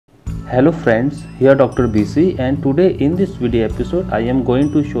Hello friends, here Dr. BC, and today in this video episode I am going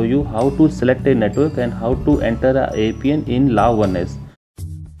to show you how to select a network and how to enter a APN in Le-1s.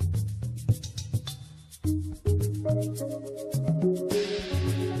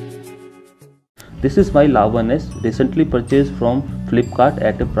 This is my Le-1s recently purchased from Flipkart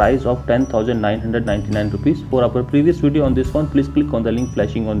at a price of 10,999 rupees. For our previous video on this one, please click on the link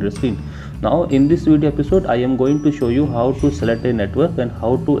flashing on your screen. Now in this video episode I am going to show you how to select a network and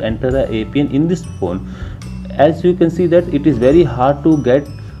how to enter a APN in this phone. As you can see that it is very hard to get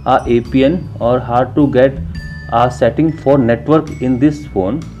a APN or hard to get a setting for network in this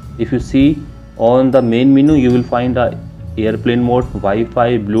phone. If you see on the main menu, you will find a airplane mode,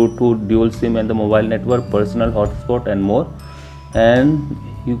 Wi-Fi, Bluetooth, dual SIM and the mobile network, personal hotspot and more. And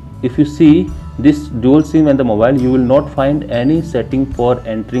if you see this dual SIM and the mobile, you will not find any setting for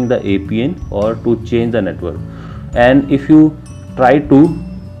entering the APN or to change the network. And if you try to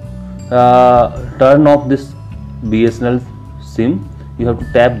turn off this BSNL SIM, you have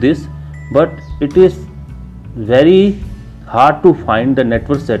to tap this, but it is very hard to find the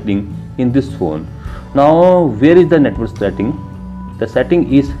network setting in this phone. Now where is the network setting? The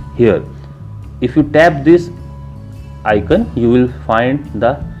setting is here. If you tap this icon, you will find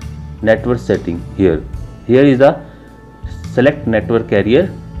the network setting here. Here is the select network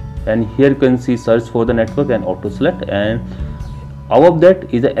carrier, and here you can see search for the network and auto select, and above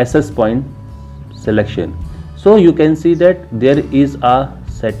that is the access point selection. So you can see that there is a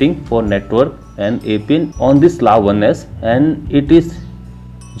setting for network and APN on this Le-1s, and it is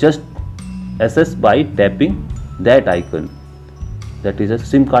just access by tapping that icon. That is a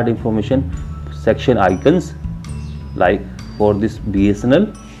SIM card information section icons, like for this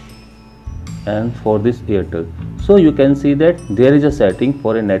BSNL and for this Airtel. So you can see that there is a setting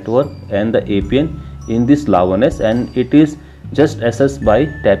for a network and the APN in this Le-1s, and it is just accessed by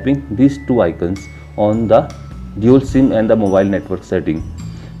tapping these two icons on the dual SIM and the mobile network setting.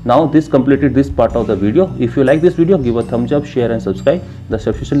 Now this completed this part of the video. If you like this video, give a thumbs up, share and subscribe. The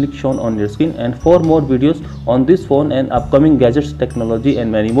subscription link shown on your screen. And for more videos on this phone and upcoming gadgets, technology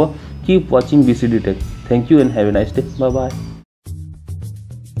and many more, keep watching BCD Tech. Thank you and have a nice day. Bye bye.